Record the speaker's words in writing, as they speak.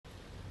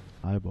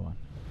ආයුබෝවන්.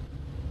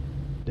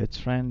 Death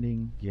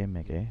Stranding game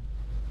එකේ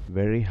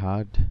very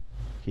hard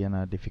කියන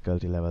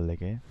difficulty level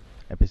එකේ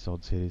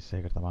episode series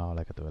එකකට තමයි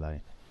ඔයාලා එකතු වෙලා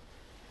ඉන්නේ.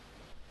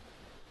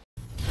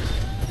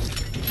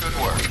 Good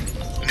work.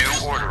 New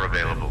order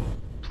available.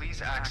 Please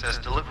access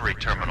delivery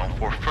terminal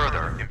for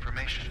further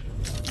information.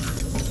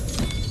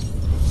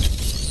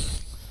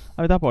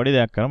 අපි තා පොඩි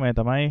දෙයක් කරමු. ඒ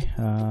තමයි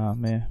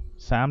මේ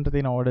සෑම්ට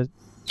තියෙන order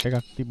එකක්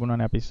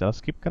තිබුණානේ අපි ඉස්සෙල්ලා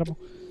skip කරමු.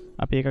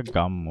 අපි ඒක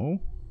ගම්මු.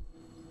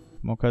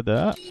 මොකද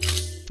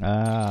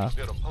To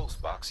build a post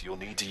box,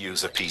 you'll need to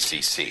use a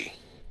PCC.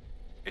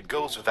 It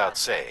goes without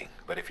saying,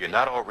 but if you're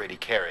not already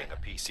carrying a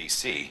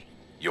PCC,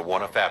 you'll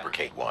want to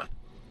fabricate one.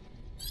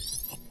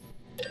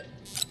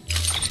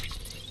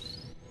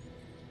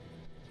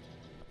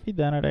 අපි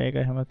දැනට ඒක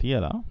හැම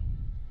තියලා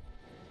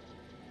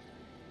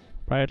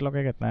private log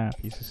එකත් නෑ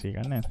PCC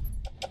එක නේද?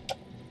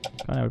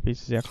 කන්නේ අපි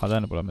PCC එකක්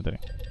හදාන්න පුළුවන්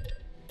මෙතනින්.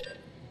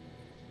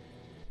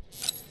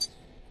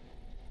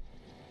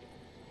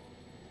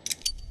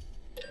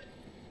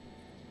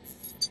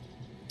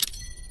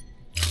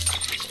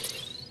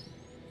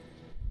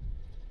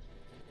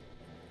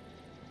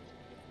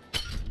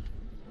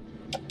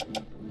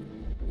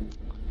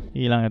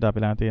 ඊළඟට අපි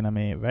ළඟ තියෙන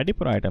මේ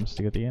වැඩිපුර items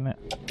ටික තියෙන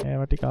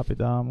ඒවා ටික අපි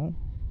දාමු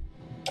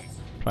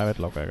private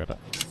log එකකට.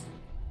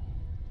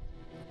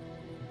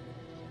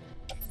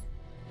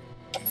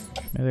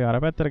 මේ දෙක අර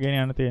පැත්තට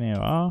ගෙනියන්න තියෙන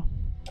ඒවා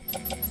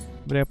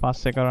බ්‍රේක්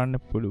පස්සේ කරන්න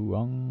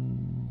පුළුවන්.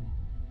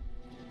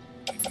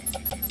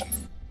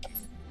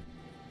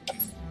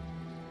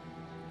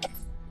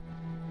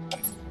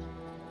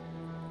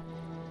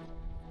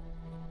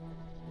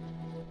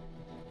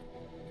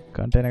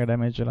 container එක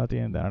damage වෙලා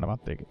තියෙන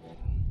දැනටමත් ඒකේ.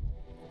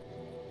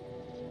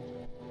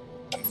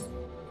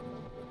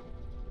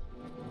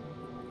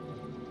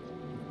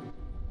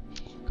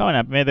 කවන්න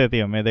අපි මේ දෙක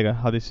තියමු. මේ දෙක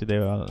හදිස්සි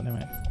දේවල්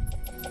නෙමෙයි.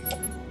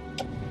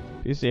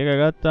 PC එක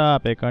ගත්තා.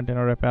 අපේ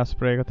container repair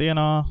spray එක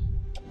තියෙනවා.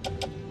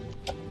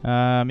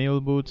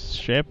 mule boots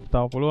shape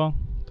තව පුළුවන්.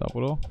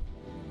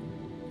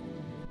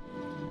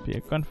 අපි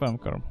ඒක confirm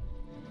කරමු.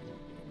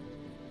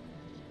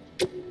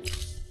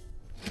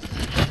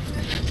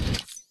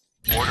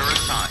 Order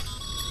assigned.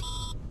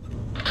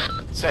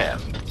 Sam,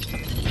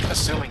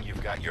 assuming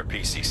you've got your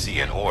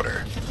PCC in order,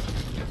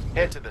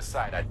 head to the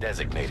site I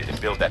designated and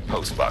build that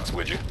post box,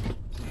 would you?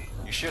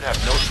 You should have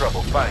no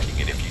trouble finding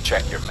it if you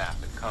check your map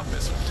and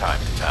compass from time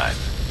to time.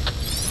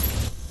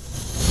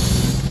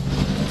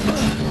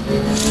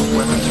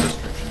 Weapons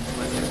restrictions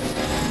lifted.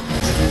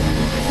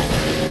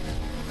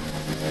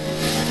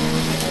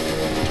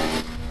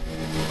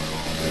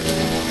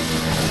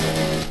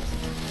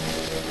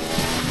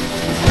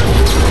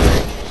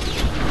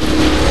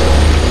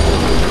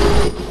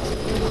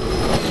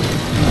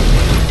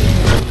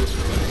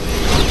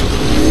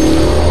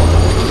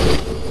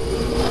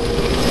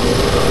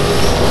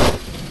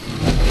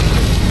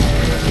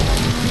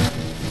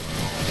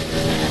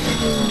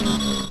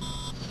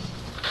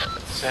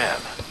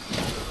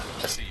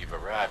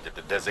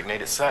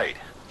 Designated site.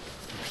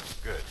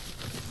 Good.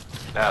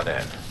 Now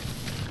then,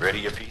 ready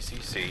your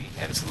PCC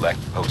and select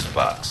post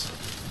box.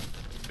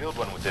 Build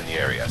one within the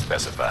area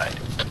specified.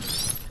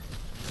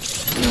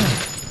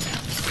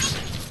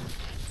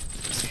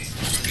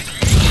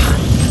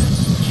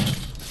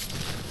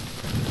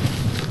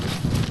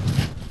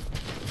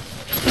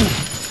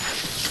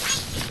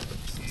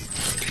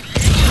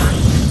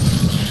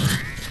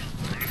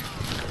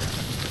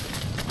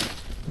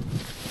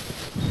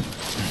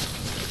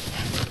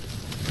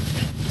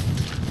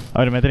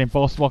 අපි මෙතනින්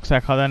post box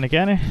එකක් හදන්න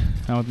කියන්නේ.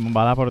 නමුත් මම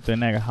බලාපොරොත්තු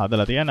වෙන්නේ ඒක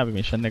හදලා තියන්න. අපි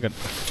mission එක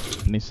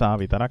නිසා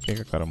විතරක්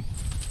ඒක කරමු.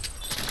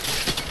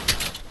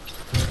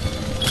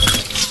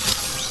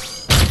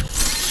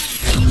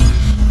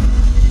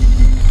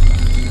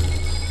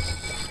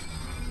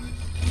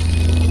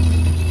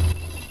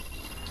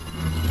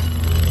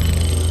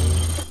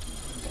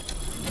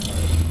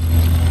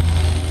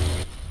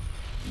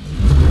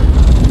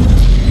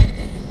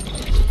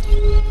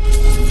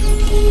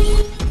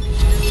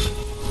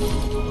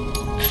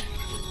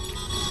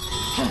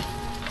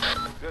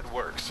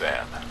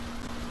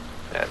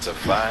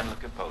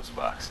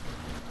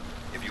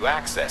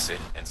 Access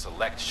it and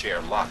select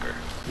share locker.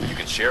 You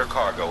can share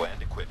cargo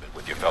and equipment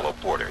with your fellow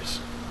porters.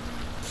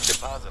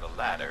 Deposit a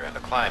ladder and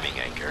a climbing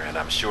anchor, and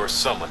I'm sure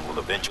someone will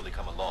eventually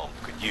come along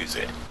who could use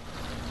it.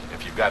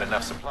 If you've got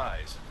enough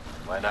supplies,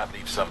 why not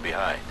leave some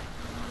behind?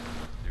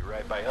 Do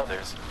right by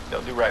others,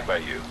 they'll do right by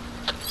you.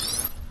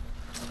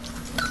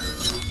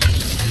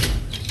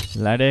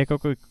 ladder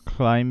එකක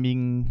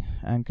climbing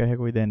anchor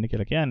එකකුයි දෙන්න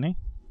කියලා කියන්නේ.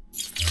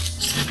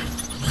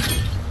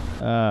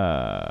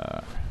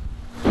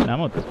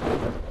 නමුත්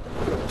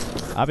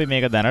අපි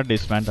මේක දැනට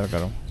dismantle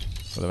කරමු.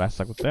 මොකද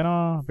වැස්සකුත්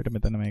වෙනවා. අපිට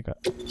මෙතන මේක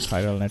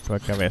spiral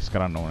network එක waste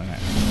කරන්න ඕනේ නැහැ.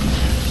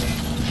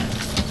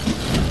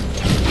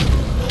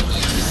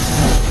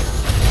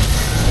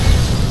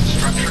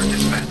 Structure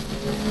dismantled.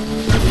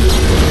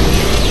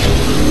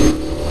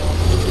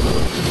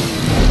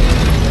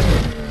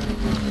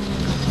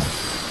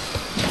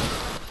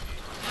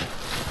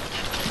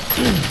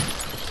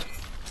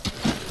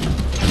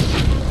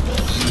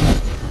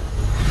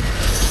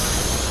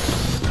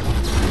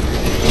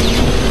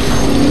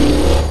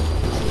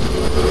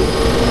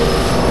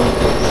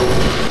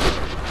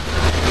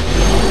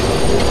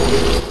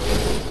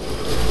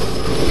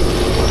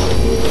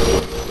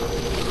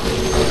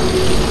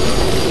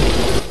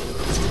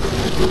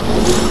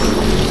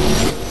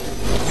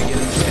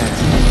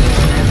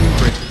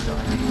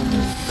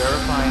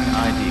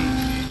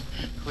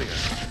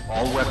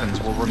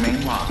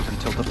 locked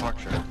until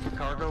departure.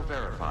 Cargo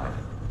verified.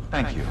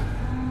 Thank you.